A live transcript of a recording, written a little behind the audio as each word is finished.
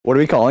What are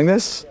we calling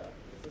this?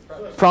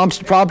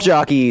 Prompt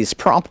jockeys.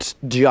 Prompt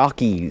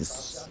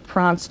jockeys.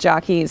 Prompt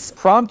jockeys.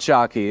 Prompt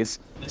jockeys.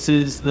 This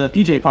is the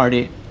PJ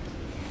party.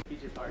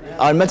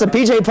 It's a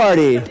PJ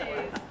party.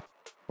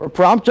 We're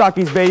prompt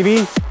jockeys,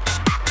 baby.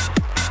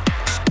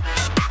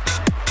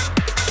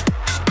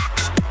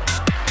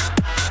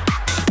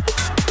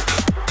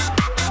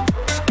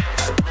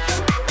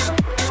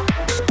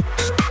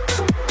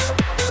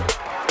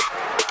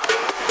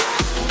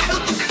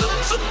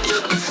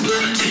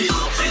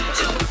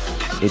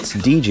 It's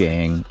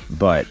DJing,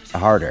 but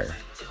harder.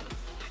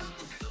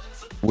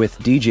 With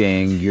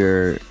DJing,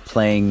 you're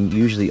playing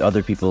usually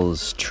other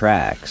people's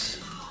tracks.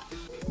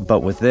 But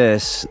with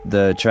this,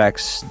 the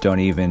tracks don't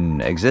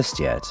even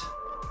exist yet.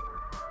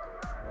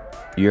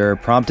 You're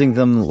prompting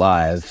them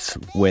live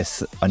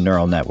with a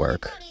neural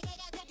network.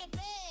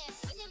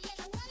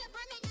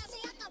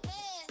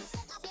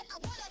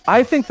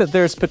 I think that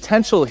there's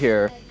potential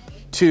here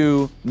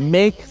to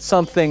make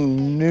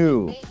something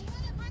new.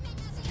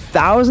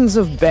 Thousands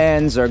of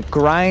bands are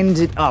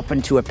grinded up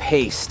into a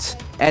paste,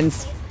 and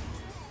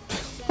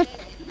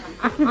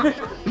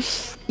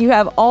you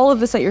have all of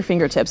this at your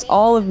fingertips,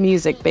 all of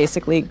music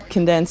basically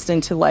condensed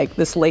into like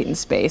this latent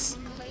space.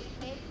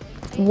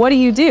 What do,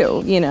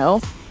 you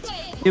know?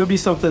 It would be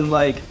something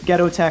like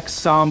ghetto tech,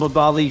 samba,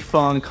 Bali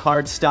funk,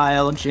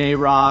 hardstyle,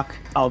 J-rock.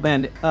 Oh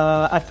man,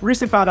 I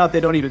recently found out they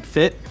don't even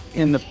fit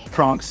in the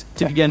prompts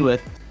to begin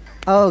with.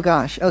 Oh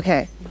gosh,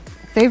 okay.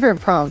 Favorite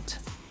prompt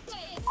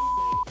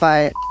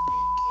by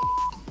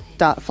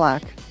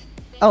 .flac.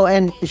 Oh,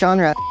 and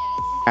genre.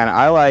 And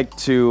I like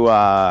to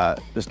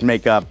just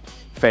make up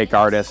fake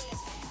artists.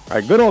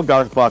 Good old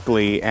Garth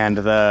Buckley and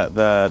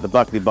the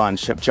Buckley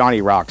Bunch of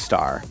Johnny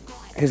Rockstar.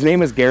 His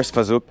name is Gers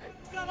Fazook.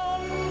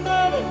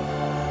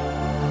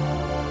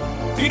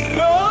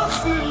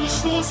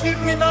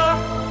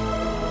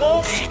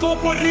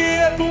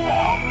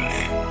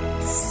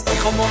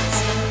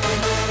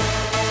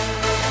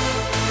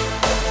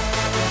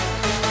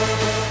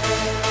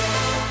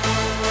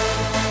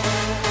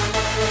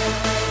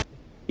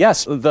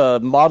 Yes, the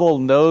model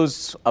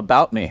knows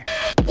about me.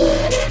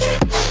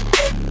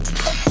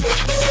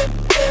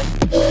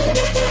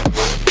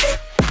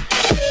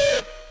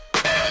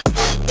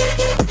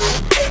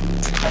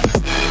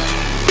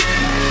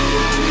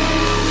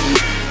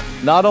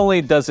 Not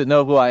only does it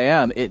know who I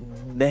am, it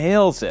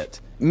nails it.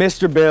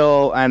 Mr.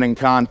 Bill and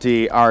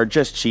Encanti are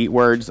just cheat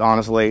words,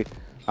 honestly.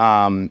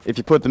 If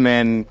you put them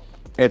in,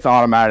 it's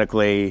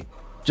automatically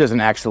just an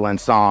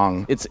excellent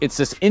song. It's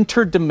this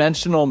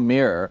interdimensional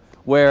mirror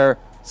where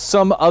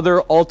some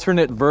other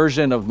alternate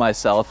version of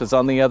myself is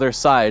on the other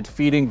side,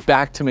 feeding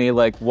back to me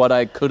like what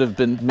I could have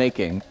been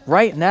making.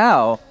 Right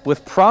now,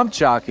 with prompt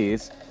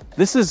jockeys,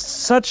 this is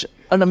such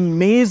an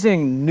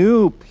amazing,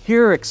 new,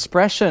 pure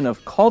expression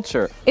of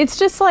culture. It's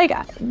just like,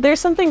 there's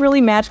something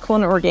really magical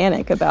and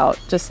organic about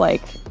just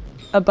like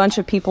a bunch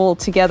of people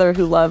together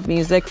who love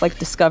music, like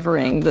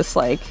discovering this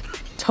like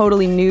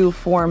totally new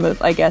form of,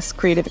 I guess,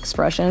 creative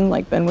expression,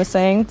 like Ben was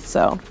saying,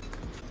 so.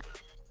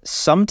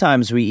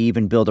 Sometimes we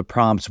even build a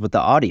prompt with the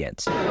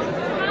audience.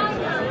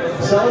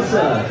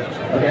 Salsa,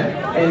 okay.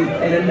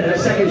 And a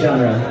second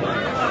genre,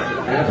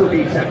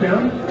 Afrobeat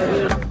techno.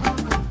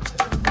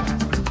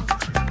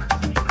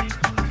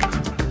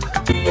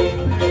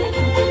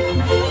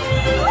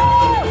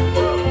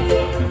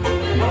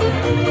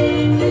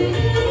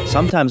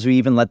 Sometimes we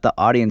even let the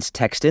audience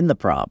text in the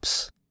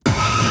prompts.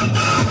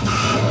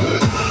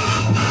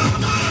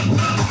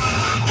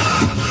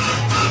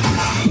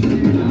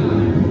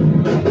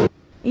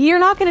 You're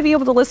not going to be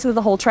able to listen to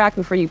the whole track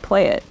before you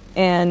play it.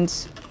 And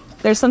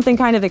there's something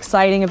kind of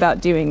exciting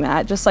about doing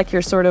that, just like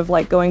you're sort of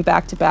like going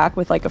back to back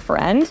with like a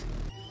friend.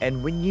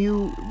 And when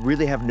you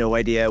really have no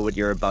idea what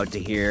you're about to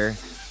hear,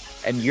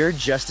 and you're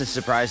just as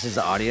surprised as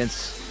the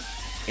audience,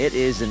 it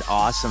is an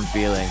awesome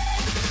feeling.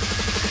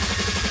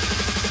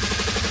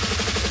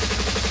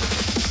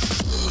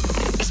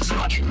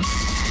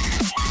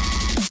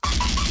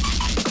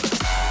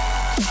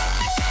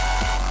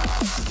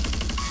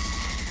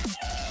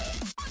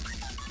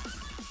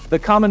 The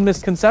common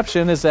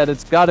misconception is that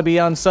it's got to be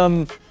on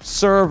some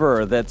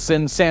server that's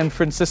in San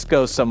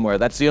Francisco somewhere.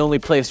 That's the only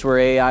place where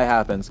AI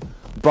happens.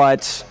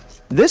 But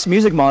this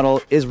music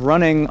model is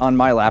running on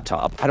my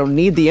laptop. I don't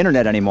need the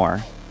internet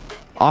anymore.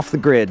 Off the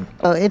grid.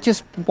 It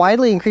just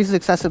widely increases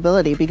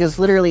accessibility because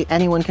literally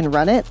anyone can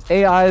run it.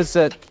 AI is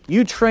that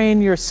you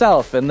train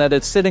yourself and that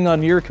it's sitting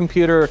on your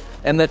computer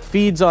and that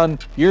feeds on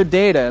your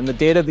data and the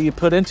data that you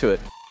put into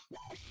it.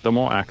 The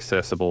more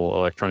accessible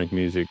electronic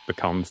music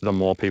becomes, the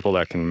more people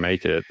that can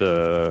make it,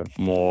 the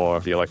more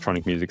the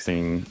electronic music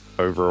scene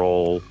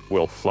overall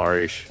will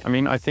flourish. I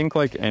mean, I think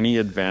like any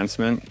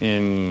advancement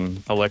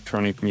in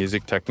electronic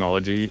music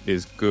technology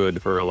is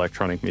good for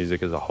electronic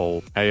music as a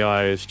whole.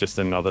 AI is just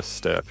another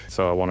step,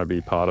 so I want to be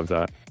part of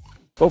that.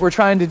 What we're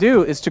trying to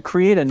do is to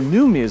create a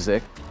new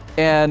music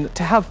and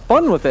to have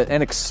fun with it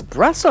and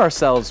express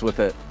ourselves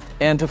with it,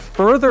 and to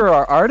further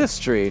our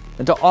artistry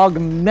and to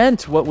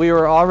augment what we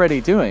were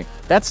already doing.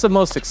 That's the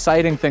most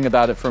exciting thing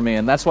about it for me,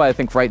 and that's why I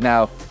think right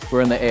now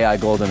we're in the AI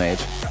golden age.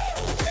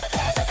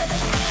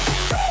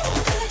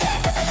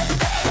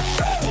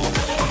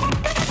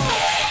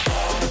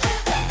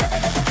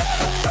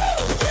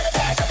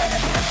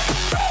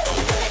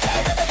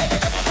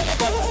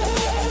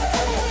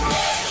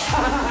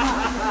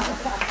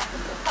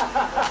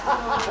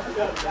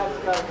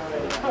 go, go.